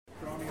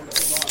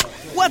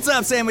What's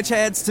up, sandwich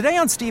heads? Today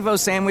on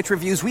Steve-O's Sandwich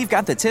Reviews, we've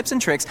got the tips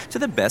and tricks to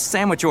the best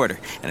sandwich order.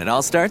 And it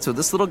all starts with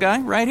this little guy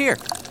right here.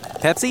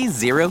 Pepsi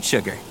Zero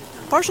Sugar.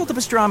 Partial to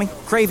pastrami,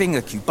 craving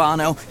a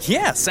Cubano.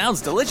 Yeah,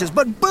 sounds delicious,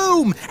 but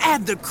boom!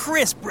 Add the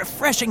crisp,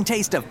 refreshing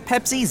taste of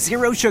Pepsi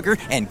Zero Sugar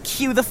and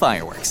cue the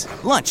fireworks.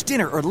 Lunch,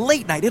 dinner, or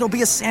late night, it'll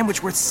be a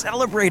sandwich worth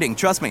celebrating.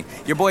 Trust me,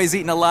 your boy's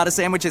eaten a lot of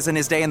sandwiches in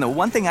his day, and the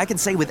one thing I can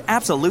say with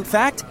absolute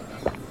fact,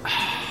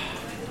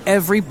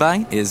 every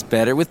bite is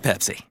better with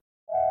Pepsi.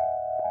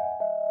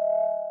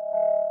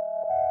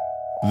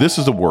 This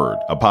is A Word,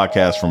 a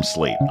podcast from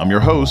Slate. I'm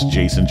your host,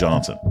 Jason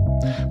Johnson.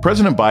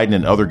 President Biden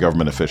and other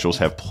government officials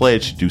have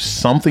pledged to do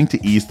something to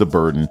ease the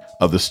burden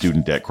of the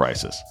student debt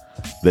crisis.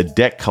 The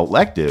Debt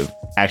Collective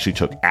actually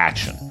took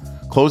action,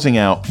 closing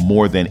out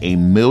more than $1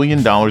 million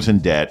in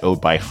debt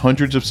owed by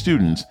hundreds of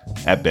students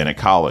at Bennett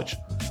College.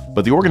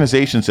 But the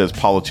organization says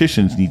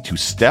politicians need to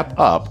step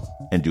up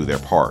and do their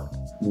part.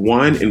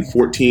 1 in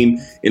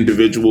 14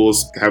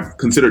 individuals have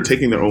considered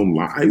taking their own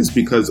lives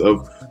because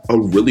of a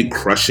really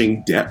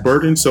crushing debt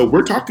burden. So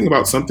we're talking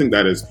about something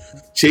that is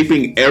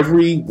shaping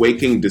every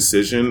waking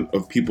decision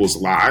of people's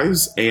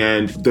lives.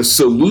 And the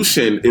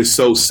solution is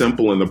so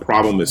simple and the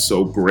problem is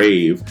so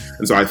grave.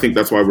 And so I think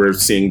that's why we're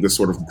seeing this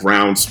sort of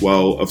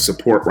groundswell of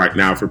support right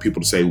now for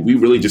people to say, we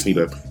really just need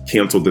to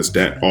cancel this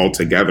debt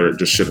altogether. It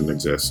just shouldn't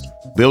exist.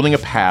 Building a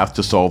path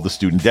to solve the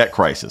student debt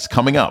crisis,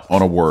 coming up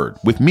on A Word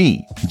with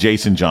me,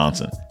 Jason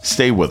Johnson.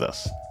 Stay with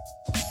us.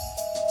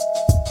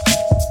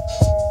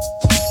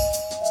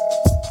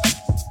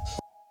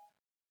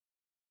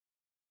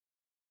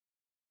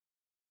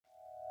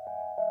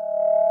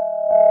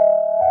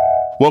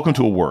 Welcome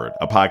to A Word,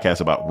 a podcast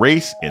about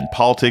race and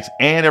politics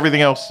and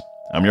everything else.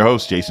 I'm your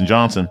host, Jason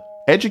Johnson.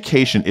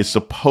 Education is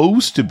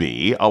supposed to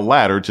be a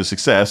ladder to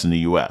success in the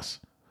U.S.,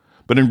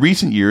 but in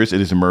recent years, it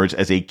has emerged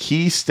as a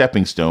key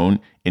stepping stone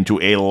into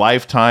a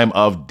lifetime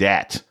of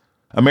debt.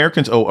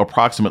 Americans owe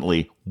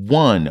approximately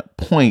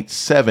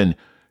 $1.7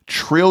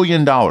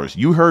 trillion.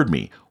 You heard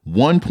me,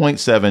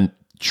 $1.7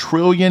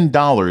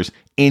 trillion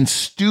in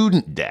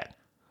student debt,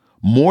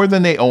 more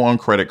than they owe on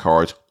credit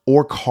cards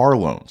or car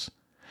loans.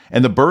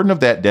 And the burden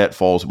of that debt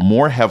falls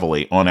more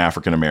heavily on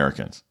African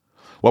Americans.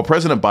 While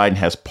President Biden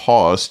has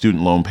paused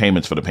student loan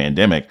payments for the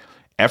pandemic,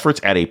 efforts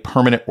at a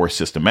permanent or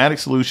systematic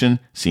solution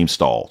seem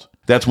stalled.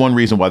 That's one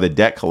reason why the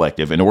Debt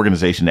Collective, an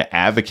organization that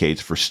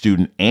advocates for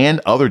student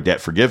and other debt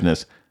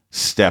forgiveness,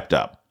 stepped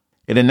up.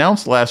 It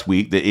announced last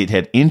week that it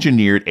had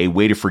engineered a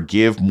way to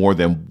forgive more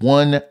than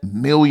 $1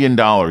 million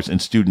in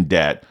student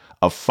debt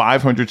of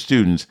 500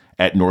 students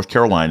at North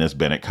Carolina's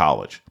Bennett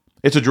College.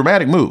 It's a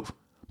dramatic move,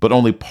 but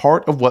only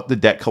part of what the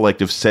Debt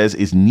Collective says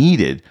is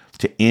needed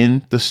to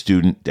end the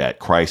student debt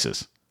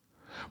crisis.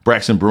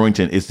 Braxton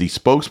Brewington is the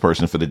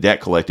spokesperson for the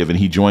Debt Collective, and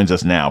he joins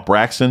us now.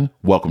 Braxton,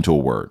 welcome to A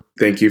Word.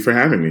 Thank you for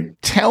having me.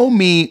 Tell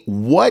me,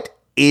 what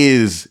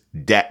is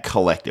Debt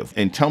Collective?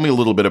 And tell me a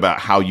little bit about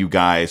how you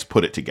guys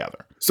put it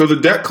together. So the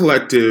Debt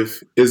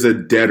Collective is a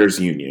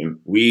debtors union.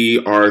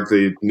 We are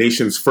the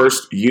nation's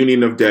first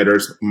union of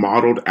debtors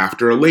modeled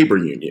after a labor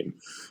union.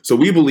 So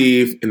we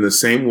believe in the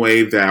same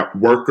way that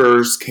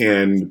workers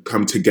can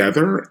come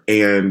together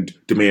and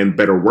demand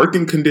better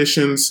working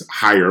conditions,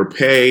 higher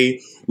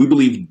pay. We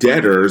believe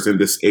debtors in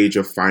this age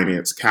of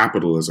finance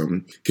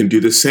capitalism can do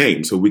the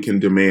same. So we can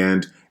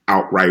demand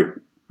outright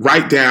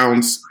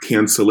write-downs,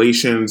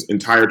 cancellations,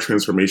 entire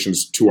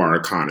transformations to our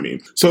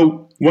economy.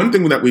 So one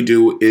thing that we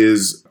do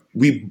is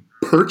we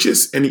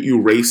purchase and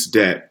erase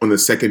debt on the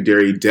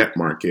secondary debt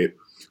market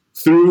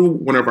through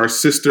one of our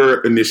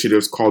sister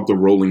initiatives called the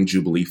Rolling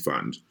Jubilee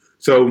Fund.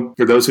 So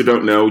for those who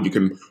don't know, you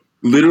can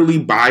literally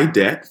buy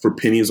debt for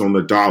pennies on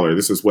the dollar.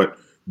 This is what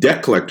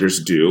debt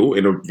collectors do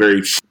in a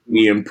very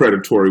shady and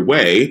predatory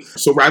way.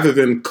 So rather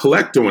than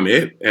collect on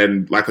it,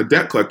 and like a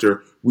debt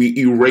collector, we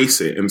erase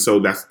it. And so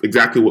that's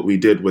exactly what we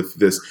did with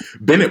this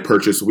Bennett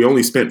purchase. We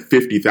only spent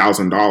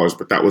 $50,000,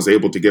 but that was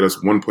able to get us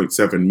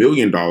 $1.7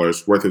 million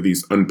worth of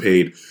these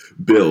unpaid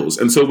bills.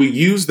 And so we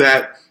use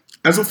that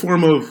as a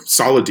form of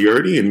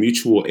solidarity and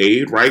mutual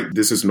aid, right?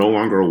 This is no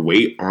longer a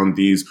weight on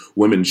these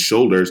women's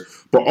shoulders,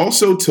 but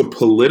also to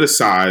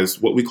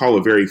politicize what we call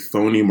a very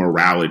phony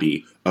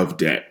morality of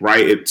debt,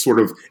 right? It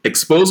sort of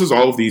exposes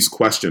all of these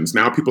questions.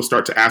 Now people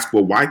start to ask,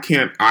 well, why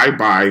can't I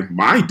buy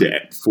my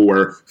debt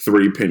for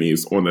 3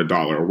 pennies on the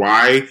dollar?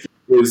 Why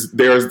is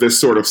there's this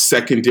sort of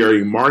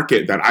secondary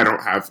market that I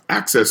don't have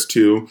access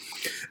to?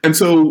 And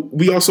so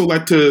we also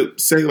like to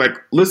say, like,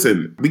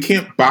 listen, we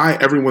can't buy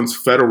everyone's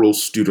federal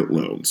student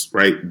loans,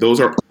 right? Those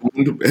are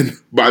owned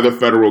by the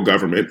federal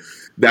government.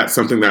 That's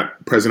something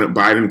that President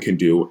Biden can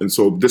do. And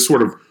so this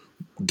sort of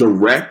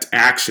direct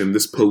action,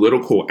 this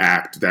political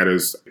act that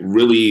is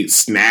really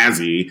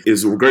snazzy,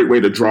 is a great way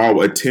to draw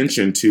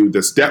attention to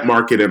this debt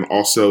market, and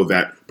also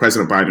that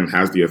President Biden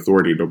has the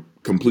authority to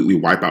completely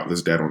wipe out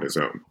this debt on his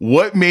own.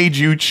 What made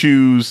you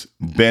choose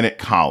Bennett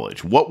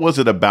College? What was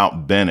it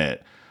about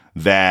Bennett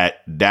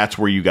that's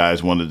where you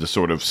guys wanted to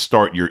sort of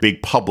start your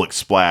big public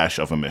splash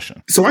of a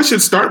mission? So I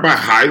should start by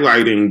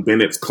highlighting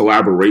Bennett's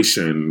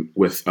collaboration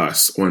with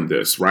us on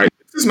this, right?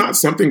 This is not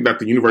something that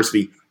the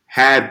university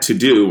had to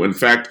do. In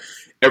fact,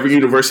 every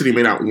university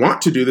may not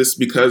want to do this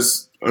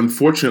because,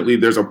 unfortunately,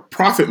 there's a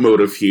profit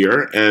motive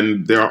here,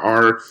 and there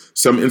are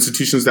some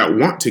institutions that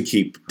want to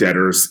keep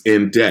debtors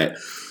in debt.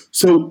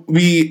 So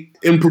we,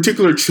 in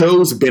particular,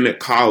 chose Bennett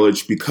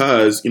College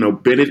because,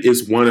 Bennett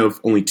is one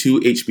of only 2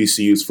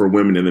 HBCUs for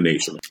women in the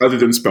nation, other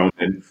than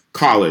Spelman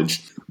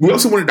College. We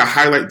also wanted to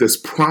highlight this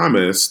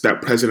promise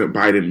that President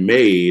Biden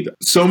made.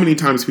 So many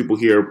times people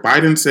hear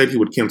Biden said he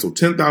would cancel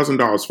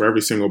 $10,000 for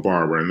every single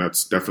borrower, and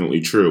that's definitely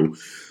true.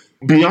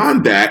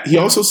 Beyond that, he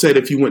also said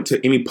if you went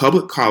to any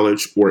public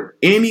college or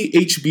any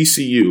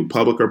HBCU,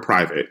 public or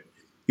private,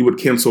 he would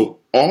cancel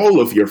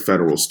all of your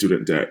federal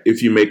student debt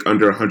if you make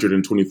under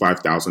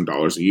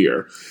 $125,000 a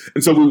year.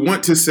 And so we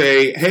want to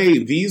say,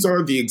 hey, these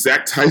are the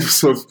exact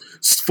types of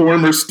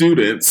former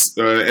students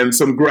and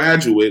some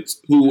graduates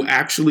who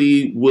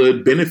actually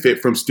would benefit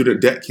from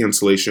student debt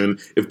cancellation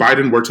if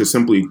Biden were to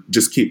simply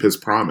just keep his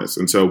promise.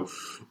 And so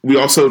we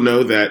also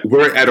know that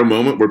we're at a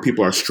moment where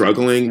people are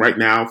struggling right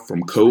now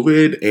from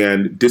COVID,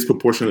 and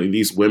disproportionately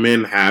these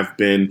women have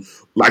been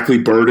likely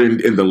burdened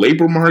in the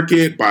labor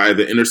market by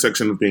the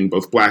intersection of being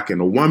both Black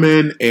and a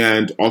woman,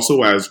 and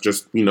also as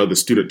just, the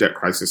student debt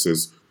crisis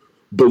is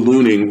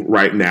ballooning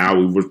right now.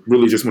 We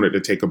really just wanted to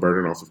take a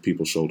burden off of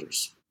people's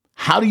shoulders.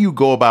 How do you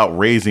go about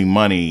raising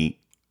money,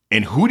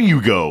 and who do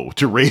you go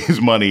to raise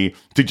money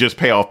to just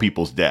pay off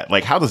people's debt?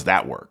 Like, how does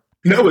that work?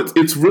 No,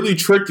 it's really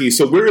tricky.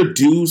 So we're a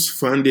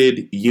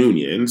dues-funded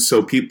union. So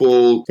some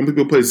people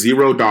pay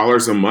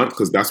 $0 a month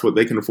because that's what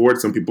they can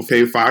afford. Some people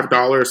pay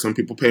 $5. Some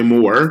people pay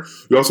more.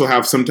 We also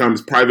have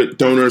sometimes private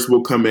donors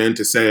will come in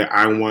to say,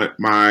 I want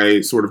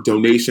my sort of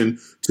donation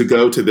to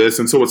go to this.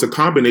 And so it's a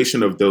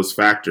combination of those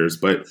factors.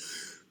 But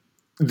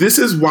this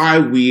is why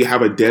we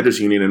have a debtors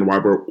union and why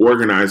we're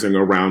organizing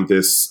around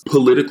this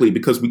politically,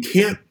 because we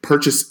can't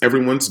purchase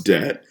everyone's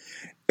debt.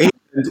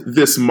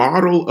 This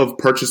model of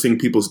purchasing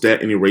people's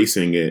debt and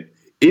erasing it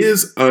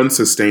is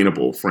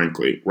unsustainable,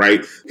 frankly,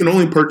 right? You can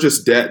only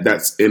purchase debt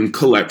that's in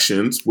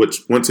collections,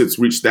 which once it's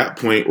reached that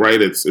point,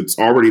 right, it's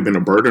already been a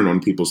burden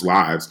on people's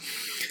lives.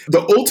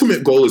 The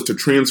ultimate goal is to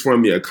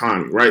transform the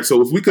economy, right?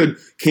 So if we could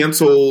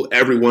cancel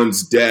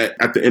everyone's debt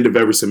at the end of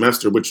every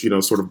semester, which,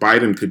 sort of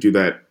Biden could do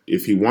that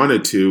if he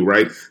wanted to,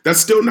 right? That's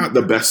still not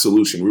the best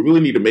solution. We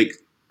really need to make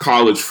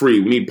college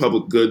free. We need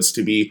public goods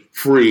to be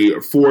free,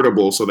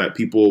 affordable, so that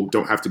people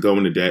don't have to go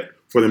into debt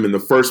for them in the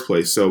first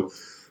place. So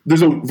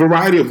there's a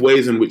variety of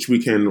ways in which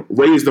we can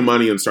raise the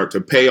money and start to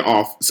pay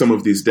off some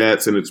of these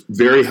debts. And it's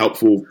very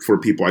helpful for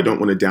people. I don't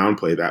want to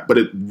downplay that, but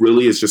it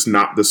really is just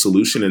not the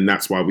solution. And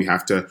that's why we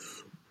have to,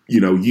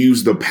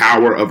 use the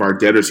power of our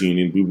debtors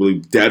union. We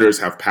believe debtors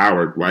have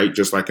power, right?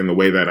 Just like in the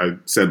way that I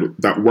said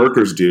that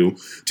workers do,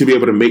 to be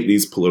able to make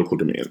these political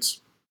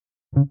demands.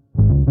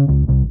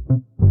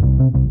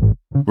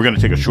 We're going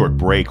to take a short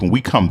break. When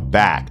we come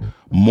back,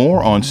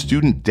 more on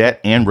student debt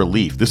and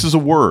relief. This is A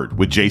Word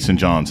with Jason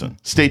Johnson.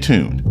 Stay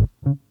tuned.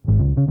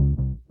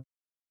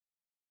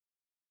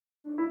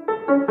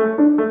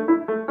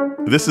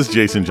 This is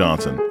Jason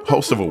Johnson,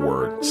 host of A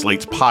Word,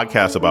 Slate's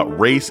podcast about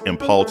race and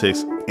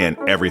politics and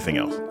everything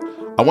else.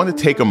 I want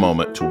to take a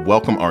moment to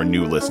welcome our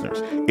new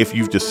listeners. If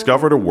you've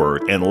discovered A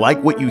Word and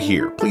like what you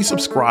hear, please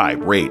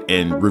subscribe, rate,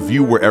 and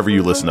review wherever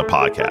you listen to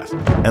podcasts.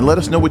 And let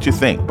us know what you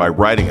think by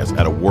writing us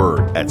at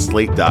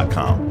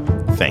aword@slate.com.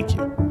 Thank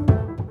you.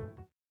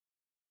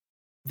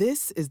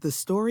 This is the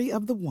story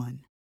of the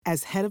one.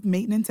 As head of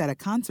maintenance at a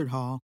concert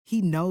hall, he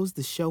knows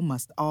the show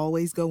must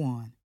always go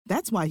on.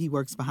 That's why he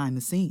works behind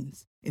the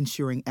scenes,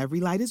 ensuring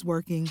every light is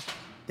working,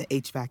 the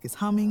HVAC is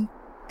humming,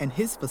 and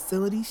his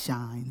facility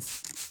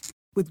shines.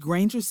 With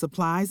Grainger's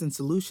supplies and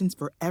solutions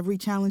for every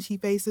challenge he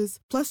faces,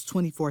 plus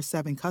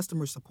 24/7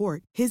 customer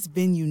support, his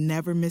venue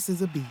never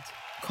misses a beat.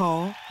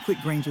 Call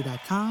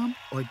quickgrainger.com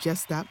or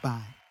just stop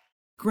by.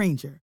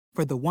 Grainger,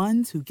 for the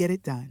ones who get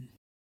it done.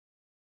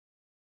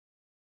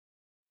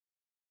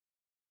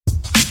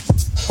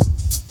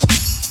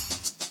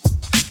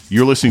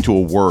 You're listening to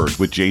A Word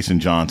with Jason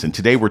Johnson.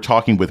 Today we're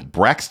talking with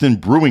Braxton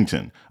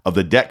Brewington of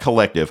the Debt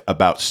Collective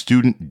about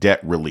student debt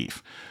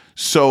relief.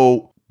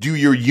 So, do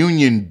your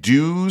union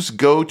dues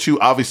go to,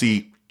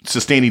 obviously,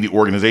 sustaining the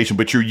organization,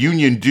 but your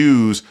union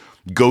dues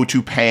go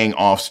to paying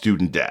off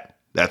student debt?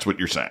 That's what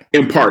you're saying?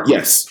 In part,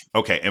 yes.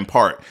 Okay, in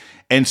part.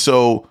 And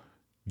so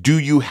do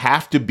you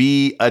have to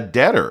be a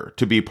debtor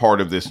to be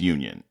part of this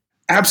union?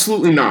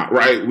 Absolutely not,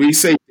 right? We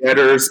say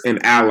debtors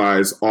and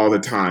allies all the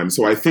time.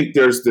 So I think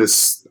there's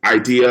this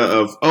idea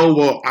of, oh,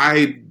 well,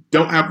 I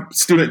don't have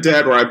student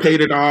debt, or I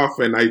paid it off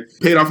and I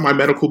paid off my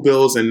medical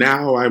bills and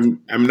now I'm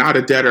not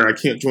a debtor. I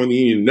can't join the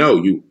union. No,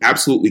 you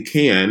absolutely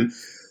can.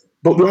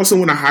 But we also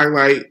want to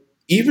highlight,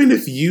 even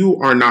if you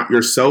are not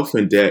yourself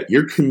in debt,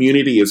 your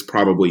community is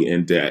probably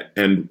in debt.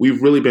 And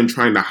we've really been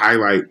trying to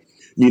highlight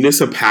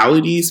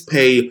municipalities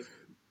pay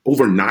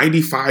over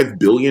 $95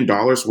 billion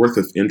worth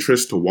of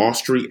interest to Wall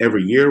Street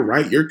every year,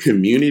 right? Your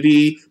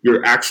community,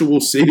 your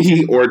actual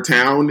city or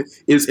town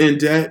is in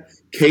debt.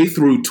 K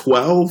through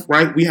 12,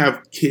 right? We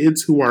have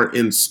kids who are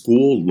in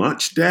school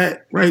lunch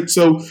debt, right?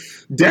 So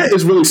Debt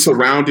is really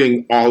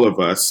surrounding all of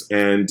us,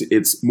 and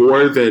it's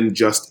more than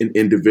just an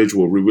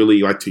individual. We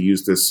really like to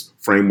use this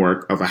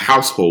framework of a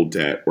household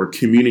debt or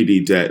community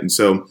debt. And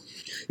so,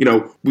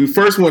 we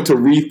first want to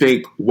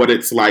rethink what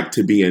it's like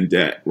to be in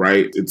debt,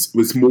 right?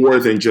 It's more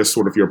than just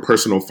sort of your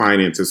personal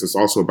finances. It's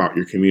also about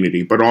your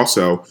community. But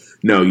also,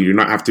 no, you do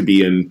not have to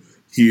be in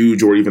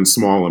huge or even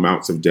small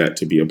amounts of debt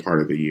to be a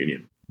part of the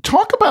union.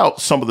 Talk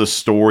about some of the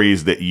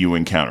stories that you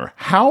encounter.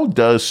 How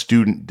does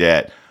student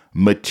debt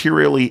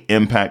materially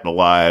impact the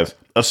lives,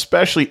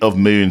 especially of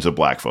millions of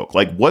Black folk?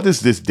 Like, what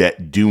is this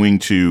debt doing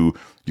to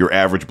your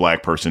average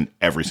Black person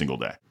every single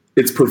day?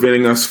 It's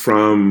preventing us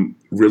from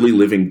really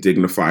living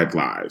dignified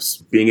lives,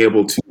 being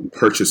able to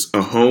purchase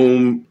a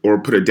home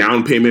or put a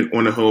down payment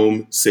on a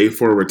home, save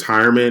for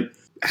retirement,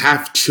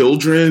 have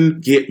children,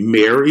 get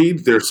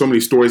married. There's so many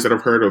stories that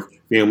I've heard of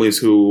families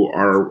who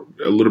are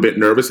a little bit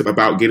nervous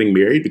about getting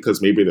married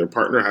because maybe their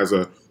partner has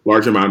a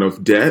large amount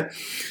of debt.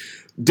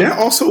 Debt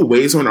also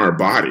weighs on our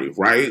body,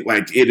 right?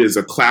 Like, it is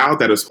a cloud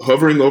that is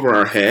hovering over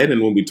our head.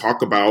 And when we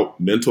talk about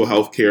mental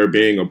health care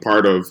being a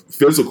part of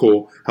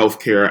physical health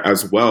care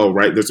as well,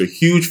 right? There's a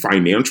huge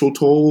financial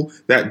toll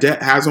that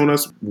debt has on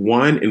us.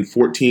 1 in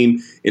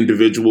 14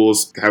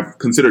 individuals have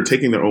considered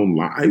taking their own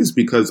lives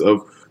because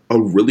of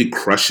a really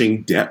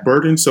crushing debt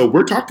burden. So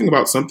we're talking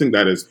about something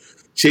that is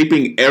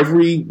shaping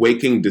every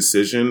waking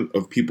decision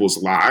of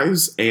people's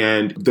lives.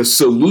 And the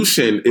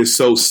solution is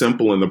so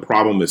simple and the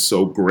problem is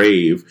so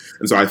grave.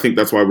 And so I think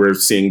that's why we're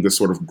seeing this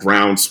sort of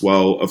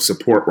groundswell of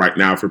support right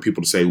now for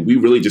people to say, we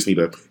really just need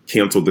to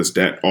cancel this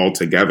debt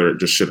altogether. It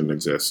just shouldn't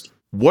exist.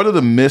 What are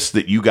the myths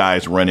that you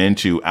guys run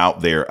into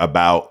out there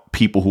about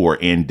people who are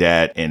in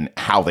debt and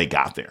how they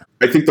got there?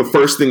 I think the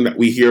first thing that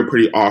we hear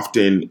pretty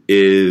often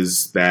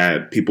is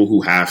that people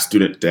who have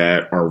student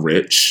debt are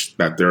rich,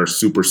 that they're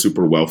super,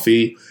 super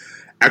wealthy.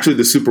 Actually,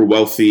 the super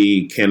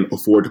wealthy can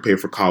afford to pay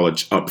for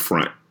college up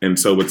front. And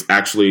so it's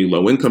actually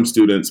low-income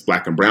students,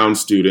 Black and brown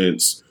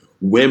students,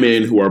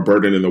 women who are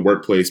burdened in the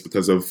workplace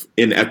because of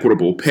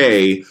inequitable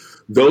pay.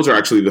 Those are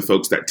actually the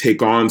folks that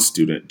take on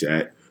student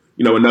debt.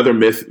 Another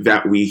myth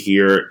that we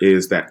hear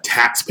is that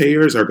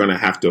taxpayers are going to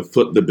have to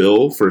foot the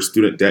bill for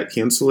student debt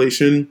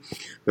cancellation.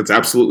 That's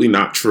absolutely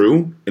not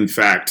true. In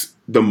fact,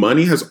 the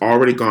money has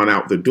already gone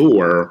out the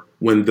door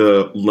when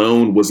the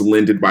loan was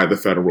lended by the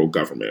federal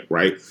government,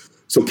 right?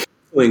 So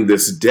canceling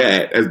this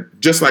debt,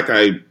 just like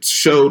I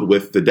showed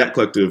with the debt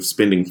collective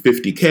spending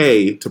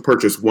 $50K to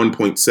purchase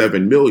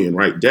 $1.7 million,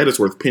 right? Debt is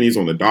worth pennies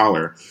on the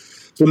dollar.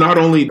 So not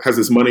only has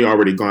this money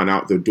already gone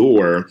out the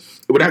door,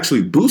 it would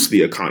actually boost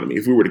the economy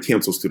if we were to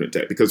cancel student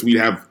debt, because we'd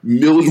have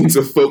millions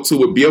of folks who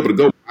would be able to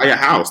go buy a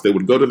house. They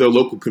would go to their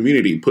local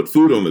community, put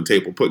food on the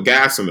table, put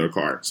gas in their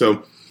car.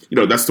 So,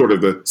 that's sort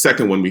of the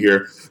second one we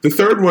hear. The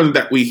third one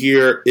that we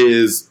hear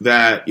is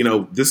that,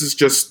 this is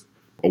just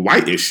a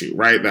white issue,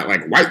 right? That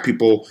like white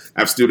people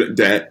have student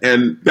debt.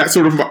 And that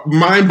sort of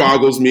mind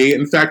boggles me.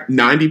 In fact,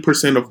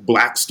 90% of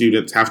Black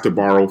students have to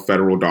borrow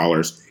federal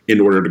dollars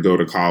in order to go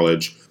to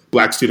college.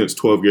 Black students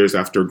 12 years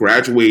after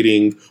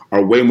graduating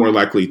are way more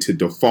likely to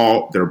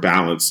default. Their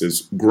balance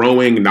is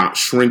growing, not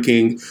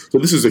shrinking. So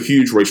this is a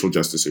huge racial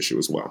justice issue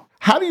as well.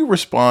 How do you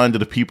respond to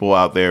the people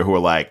out there who are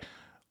like,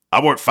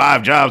 I worked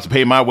 5 jobs to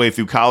pay my way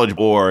through college,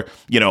 or,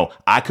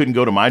 I couldn't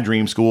go to my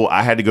dream school.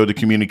 I had to go to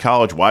community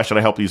college. Why should I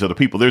help these other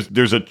people?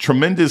 There's a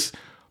tremendous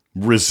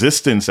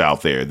resistance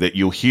out there that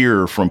you'll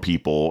hear from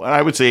people. And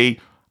I would say,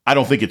 I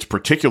don't think it's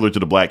particular to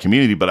the Black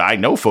community, but I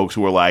know folks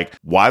who are like,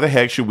 why the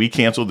heck should we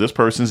cancel this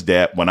person's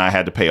debt when I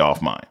had to pay off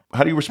mine?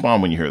 How do you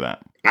respond when you hear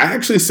that? I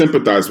actually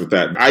sympathize with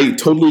that. I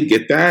totally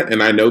get that.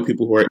 And I know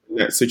people who are in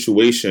that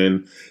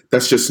situation.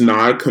 That's just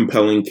not a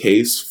compelling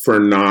case for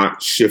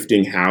not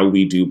shifting how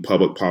we do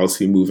public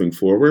policy moving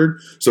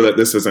forward so that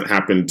this doesn't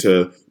happen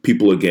to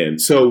people again.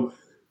 So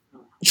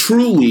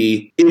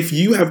truly, if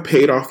you have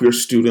paid off your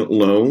student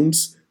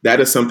loans,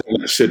 that is something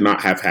that should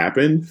not have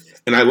happened.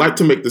 And I like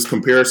to make this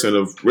comparison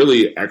of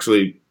really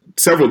actually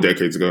several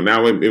decades ago,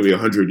 now maybe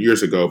 100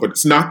 years ago, but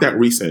it's not that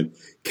recent.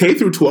 K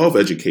through 12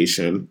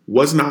 education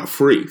was not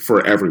free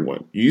for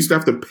everyone. You used to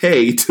have to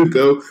pay to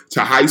go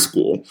to high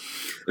school.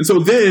 And so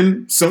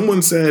then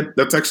someone said,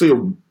 that's actually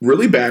a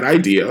really bad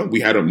idea.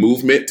 We had a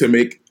movement to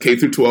make K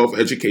through 12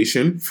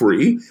 education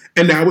free.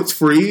 And now it's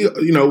free,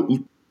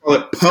 call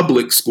it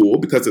public school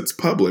because it's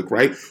public,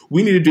 right?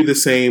 We need to do the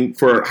same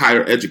for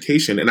higher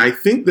education. And I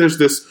think there's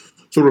this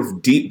sort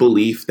of deep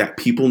belief that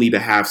people need to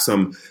have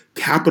some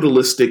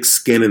capitalistic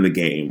skin in the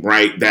game,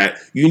 right? That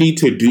you need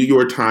to do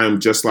your time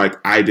just like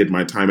I did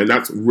my time. And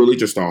that's really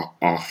just a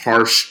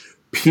harsh,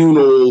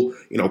 penal,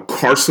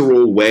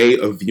 carceral way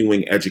of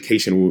viewing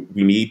education.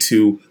 We need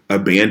to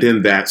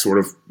abandon that sort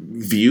of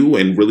view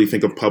and really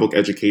think of public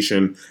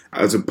education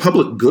as a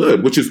public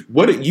good, which is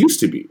what it used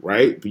to be,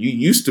 right? You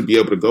used to be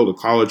able to go to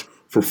college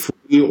for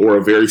free or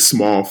a very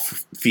small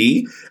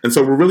fee. And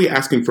so we're really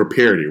asking for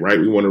parity, right?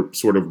 We want to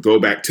sort of go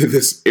back to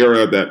this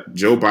era that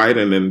Joe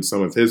Biden and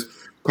some of his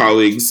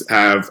colleagues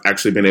have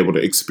actually been able to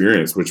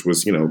experience, which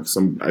was,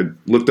 I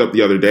looked up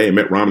the other day,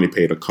 Mitt Romney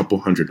paid a couple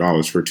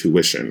 $100s for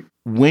tuition.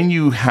 When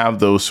you have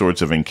those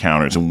sorts of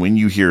encounters and when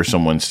you hear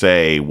someone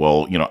say,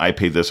 well, I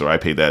paid this or I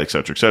paid that,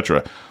 et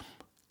cetera,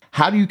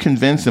 how do you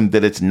convince them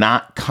that it's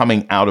not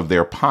coming out of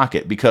their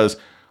pocket? Because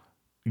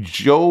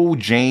Joe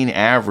Jane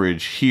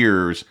average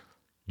hears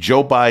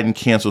Joe Biden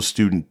cancels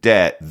student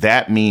debt.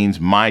 That means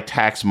my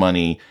tax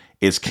money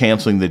is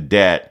canceling the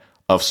debt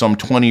of some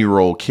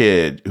 20-year-old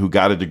kid who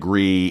got a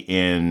degree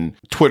in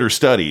Twitter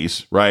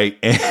studies, right?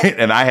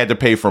 And I had to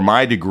pay for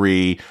my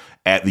degree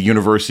at the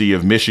University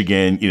of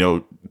Michigan,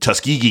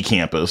 Tuskegee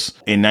campus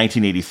in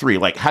 1983.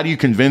 Like, how do you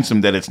convince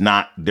them that it's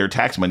not their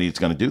tax money that's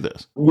going to do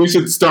this? We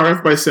should start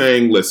off by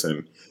saying,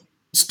 listen,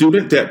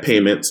 student debt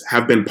payments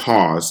have been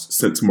paused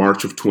since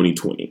March of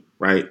 2020,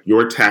 right?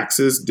 Your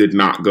taxes did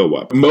not go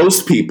up.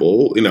 Most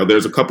people,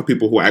 there's a couple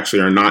people who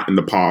actually are not in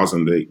the pause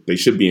and they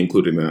should be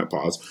included in that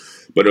pause.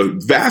 But a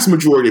vast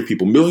majority of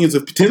people,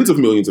 tens of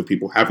millions of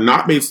people have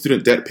not made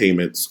student debt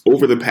payments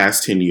over the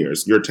past 10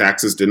 years. Your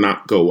taxes did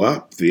not go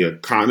up. The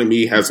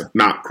economy has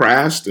not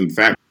crashed. In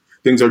fact,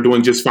 things are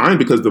doing just fine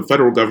because the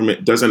federal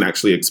government doesn't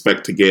actually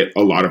expect to get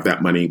a lot of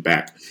that money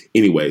back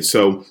anyway.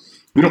 So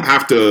we don't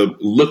have to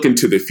look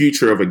into the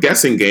future of a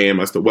guessing game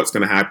as to what's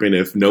going to happen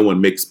if no one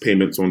makes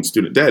payments on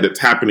student debt. It's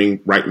happening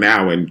right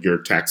now, and your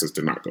taxes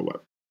did not go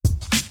up.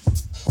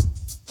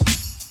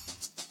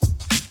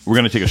 We're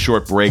going to take a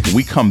short break. When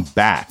we come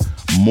back,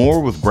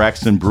 more with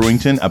Braxton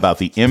Brewington about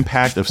the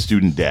impact of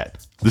student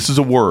debt. This is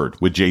A Word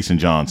with Jason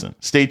Johnson.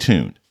 Stay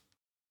tuned.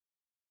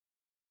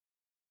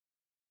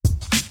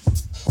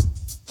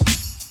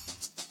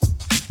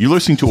 You're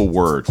listening to A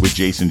Word with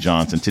Jason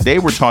Johnson. Today,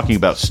 we're talking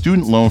about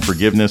student loan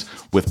forgiveness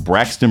with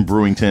Braxton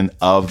Brewington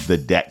of the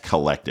Debt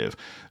Collective.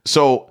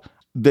 So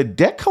the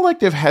Debt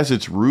Collective has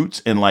its roots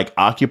in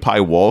Occupy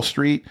Wall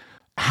Street.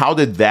 How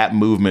did that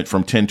movement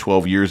from 10,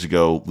 12 years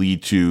ago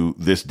lead to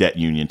this debt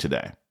union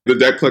today? The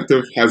Debt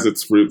Collective has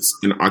its roots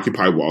in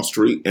Occupy Wall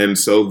Street. And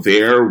so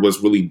there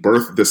was really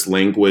birthed this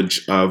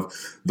language of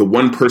the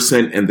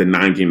 1% and the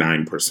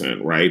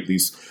 99%, right?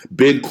 These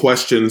big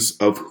questions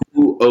of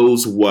who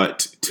owes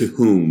what to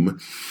whom.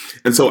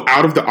 And so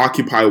out of the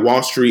Occupy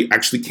Wall Street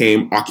actually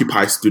came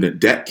Occupy Student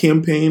Debt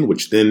campaign,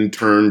 which then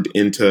turned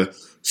into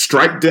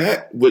Strike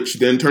Debt, which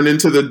then turned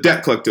into the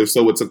Debt Collective.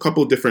 So it's a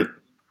couple of different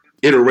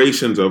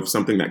iterations of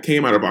something that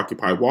came out of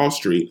Occupy Wall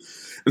Street.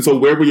 And so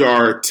where we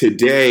are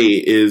today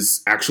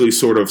is actually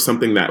sort of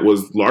something that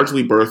was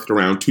largely birthed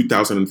around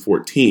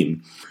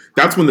 2014.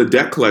 That's when the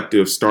Debt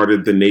Collective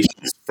started the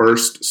nation's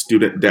first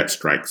student debt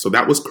strike. So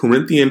that was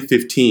Corinthian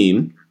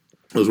 15.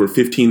 Those were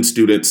 15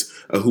 students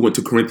who went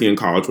to Corinthian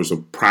College, which was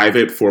a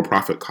private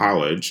for-profit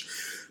college.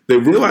 They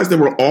realized they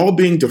were all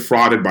being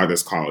defrauded by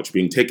this college,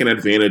 being taken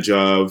advantage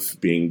of,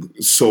 being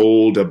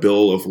sold a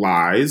bill of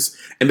lies,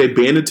 and they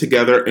banded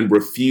together and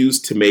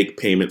refused to make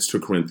payments to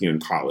Corinthian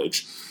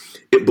College.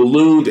 It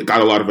ballooned. It got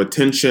a lot of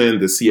attention.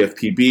 The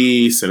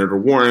CFPB, Senator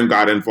Warren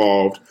got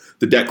involved.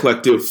 The Debt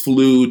Collective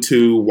flew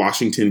to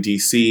Washington,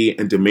 D.C.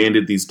 and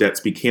demanded these debts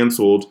be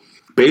canceled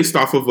based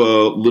off of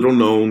a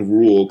little-known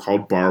rule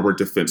called borrower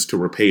defense to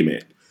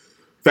repayment.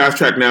 Fast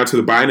track now to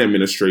the Biden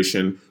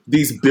administration.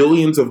 These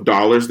billions of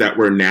dollars that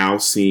we're now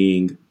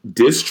seeing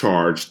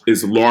discharged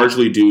is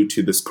largely due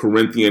to this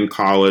Corinthian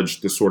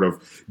College, this sort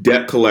of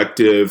Debt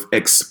Collective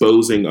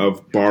exposing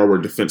of borrower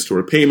defense to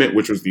repayment,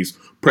 which was these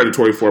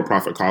predatory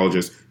for-profit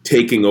colleges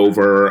taking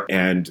over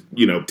and,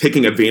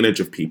 taking advantage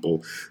of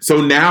people. So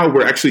now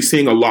we're actually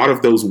seeing a lot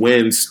of those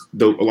wins,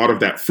 a lot of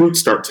that fruit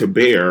start to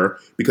bear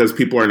because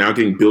people are now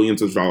getting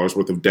billions of dollars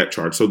worth of debt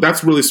charge. So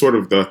that's really sort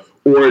of the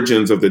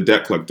origins of the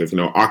Debt Collective,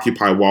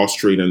 Occupy Wall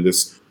Street and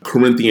this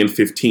Corinthian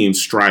 15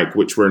 strike,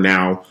 which we're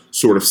now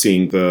sort of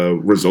seeing the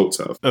results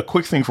of. A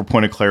quick thing for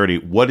point of clarity.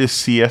 What is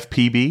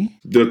CFPB?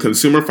 The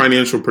Consumer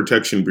Financial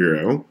Protection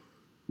Bureau,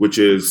 which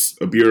is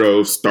a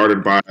bureau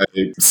started by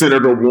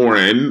Senator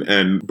Warren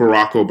and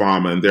Barack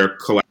Obama and their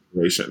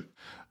collaboration.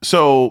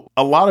 So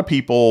a lot of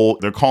people,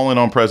 they're calling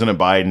on President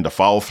Biden to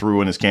follow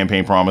through on his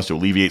campaign promise to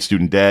alleviate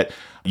student debt.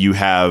 You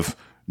have,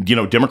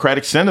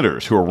 Democratic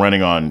senators who are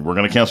running on, we're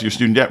going to cancel your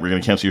student debt. We're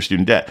going to cancel your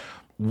student debt.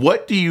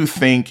 What do you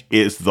think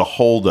is the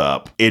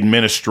holdup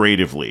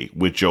administratively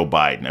with Joe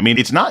Biden? I mean,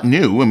 it's not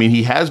new. I mean,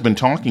 he has been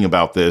talking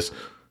about this.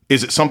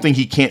 Is it something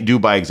he can't do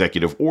by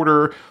executive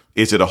order?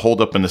 Is it a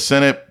holdup in the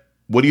Senate?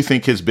 What do you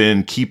think has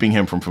been keeping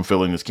him from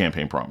fulfilling this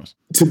campaign promise?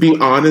 To be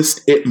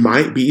honest, it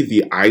might be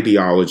the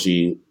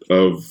ideology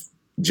of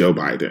Joe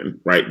Biden,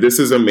 right? This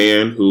is a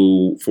man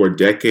who for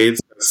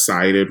decades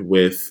sided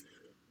with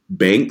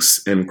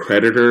banks and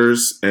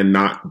creditors and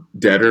not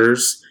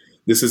debtors.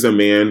 This is a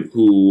man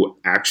who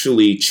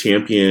actually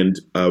championed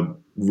a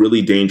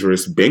really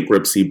dangerous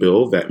bankruptcy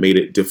bill that made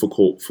it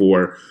difficult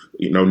for,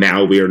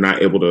 now we are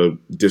not able to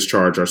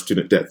discharge our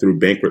student debt through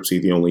bankruptcy,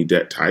 the only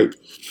debt type.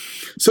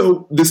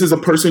 So this is a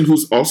person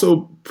who's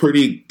also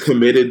pretty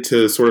committed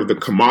to sort of the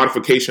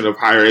commodification of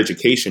higher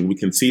education. We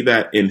can see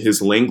that in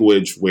his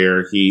language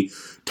where he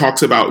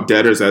talks about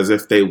debtors as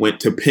if they went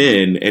to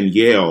Penn and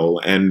Yale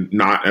and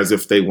not as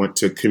if they went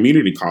to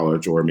community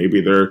college or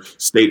maybe their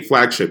state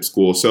flagship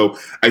school. So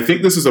I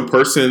think this is a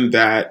person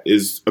that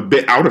is a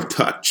bit out of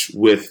touch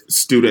with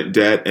student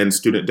debt and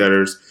student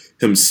debtors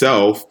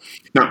himself,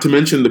 not to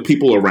mention the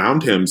people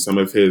around him, some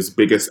of his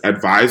biggest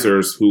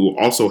advisors who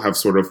also have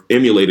sort of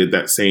emulated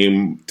that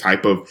same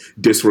type of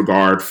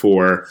disregard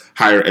for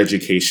higher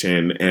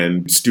education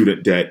and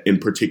student debt in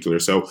particular.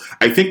 So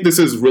I think this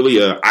is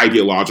really an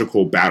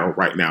ideological battle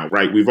right now,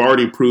 right? We've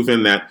already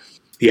proven that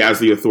he has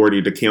the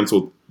authority to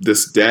cancel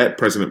this debt.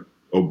 President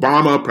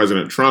Obama,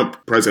 President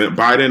Trump, President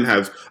Biden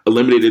have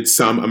eliminated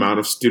some amount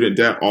of student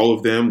debt, all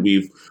of them.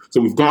 We've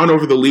gone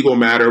over the legal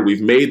matter.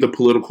 We've made the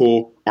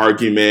political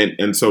argument.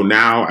 And so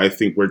now I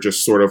think we're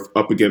just sort of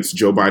up against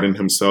Joe Biden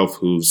himself,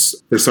 who's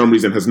for some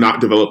reason has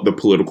not developed the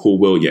political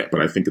will yet,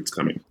 but I think it's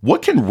coming.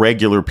 What can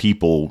regular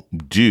people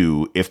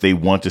do if they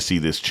want to see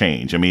this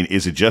change? I mean,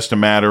 is it just a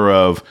matter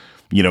of,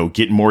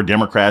 getting more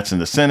Democrats in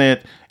the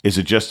Senate? Is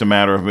it just a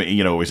matter of,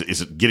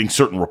 is it getting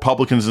certain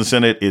Republicans in the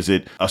Senate? Is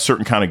it a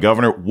certain kind of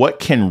governor? What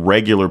can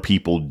regular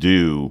people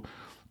do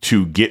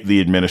to get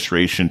the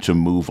administration to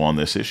move on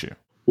this issue?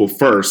 Well,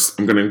 first,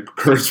 I'm going to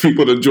encourage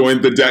people to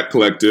join the Debt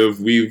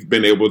Collective. We've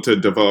been able to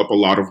develop a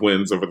lot of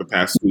wins over the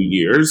past few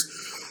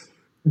years.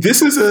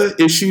 This is an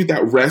issue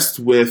that rests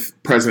with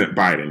President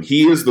Biden.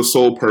 He is the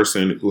sole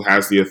person who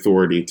has the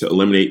authority to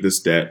eliminate this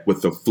debt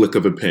with the flick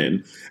of a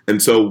pen.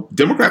 And so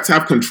Democrats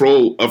have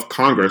control of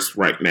Congress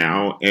right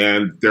now,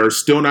 and they're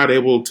still not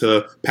able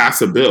to pass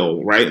a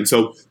bill, right? And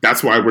so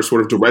that's why we're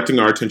sort of directing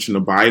our attention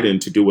to Biden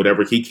to do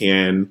whatever he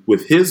can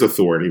with his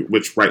authority,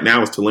 which right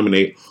now is to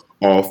eliminate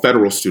all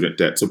federal student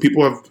debt. So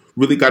people have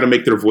really got to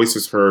make their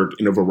voices heard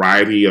in a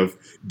variety of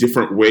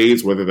different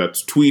ways, whether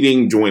that's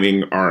tweeting,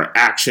 joining our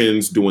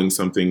actions, doing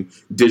something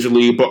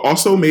digitally, but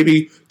also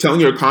maybe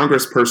telling your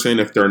congressperson,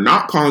 if they're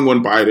not calling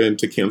on Biden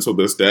to cancel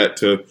this debt,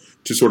 to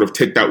sort of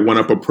take that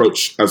one-up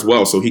approach as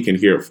well so he can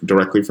hear it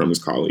directly from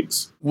his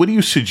colleagues. What do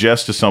you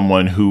suggest to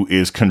someone who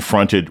is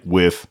confronted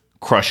with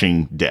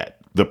crushing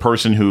debt? The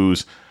person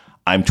who's,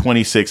 I'm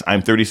 26,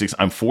 I'm 36,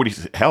 I'm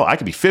 40, hell, I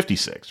could be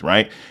 56,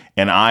 right?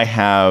 And I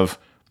have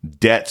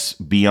debts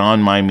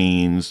beyond my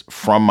means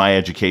from my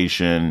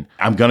education.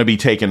 I'm going to be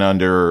taken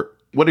under.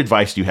 What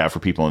advice do you have for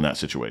people in that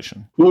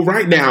situation? Well,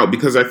 right now,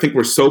 because I think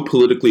we're so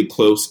politically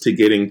close to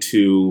getting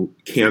to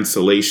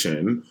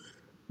cancellation,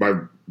 my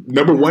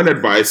number one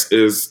advice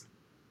is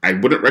I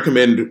wouldn't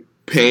recommend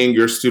paying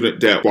your student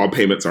debt while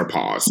payments are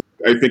paused.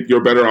 I think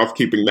you're better off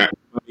keeping that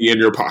money in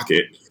your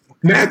pocket.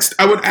 Next,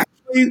 I would actually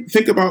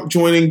think about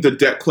joining the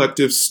Debt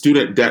Collective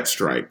Student Debt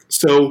Strike.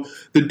 So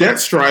the debt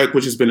strike,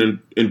 which has been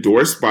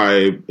endorsed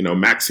by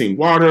Maxine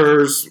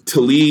Waters,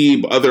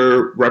 Tlaib,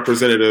 other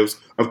representatives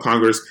of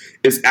Congress,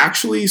 is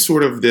actually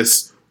sort of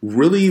this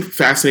really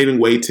fascinating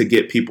way to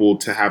get people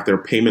to have their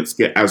payments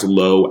get as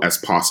low as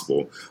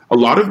possible. A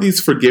lot of these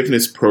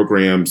forgiveness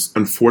programs,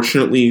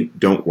 unfortunately,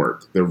 don't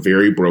work. They're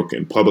very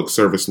broken. Public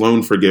service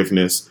loan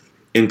forgiveness,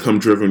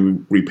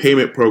 income-driven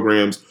repayment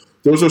programs,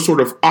 those are sort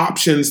of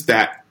options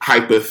that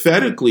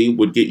hypothetically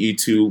would get you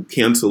to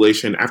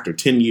cancellation after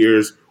 10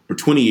 years or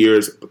 20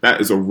 years, but that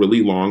is a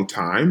really long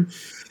time.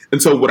 And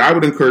so what I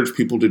would encourage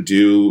people to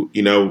do,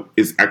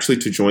 is actually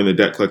to join the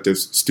Debt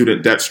Collective's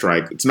Student Debt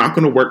Strike. It's not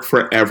going to work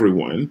for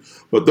everyone,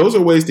 but those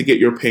are ways to get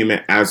your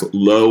payment as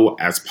low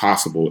as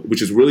possible,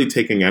 which is really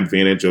taking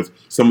advantage of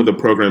some of the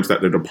programs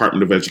that the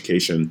Department of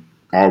Education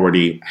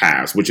already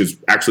has, which is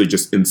actually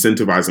just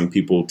incentivizing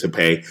people to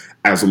pay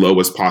as low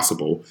as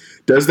possible.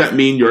 Does that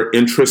mean your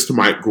interest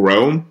might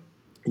grow?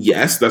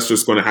 Yes, that's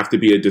just going to have to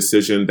be a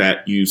decision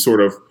that you sort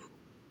of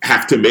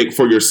have to make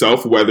for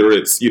yourself, whether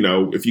it's,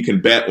 if you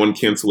can bet on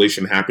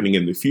cancellation happening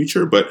in the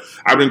future. But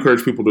I would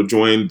encourage people to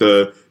join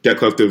the Debt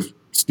Collective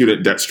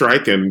Student Debt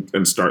Strike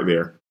and start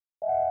there.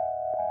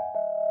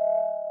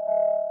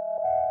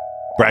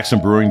 Braxton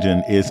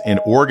Brewington is an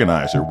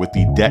organizer with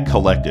the Debt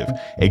Collective,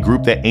 a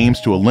group that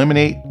aims to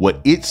eliminate what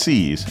it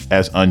sees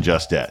as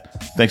unjust debt.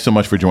 Thanks so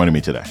much for joining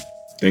me today.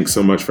 Thanks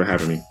so much for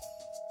having me.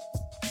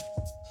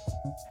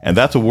 And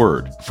that's a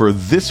word for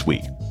this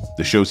week.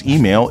 The show's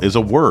email is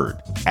a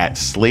word at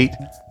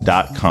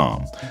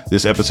slate.com.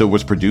 This episode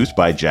was produced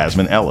by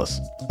Jasmine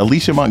Ellis.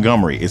 Alicia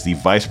Montgomery is the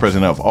vice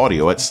president of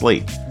audio at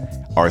Slate.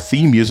 Our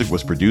theme music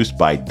was produced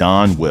by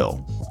Don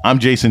Will. I'm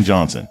Jason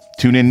Johnson.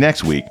 Tune in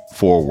next week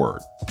for a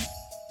word.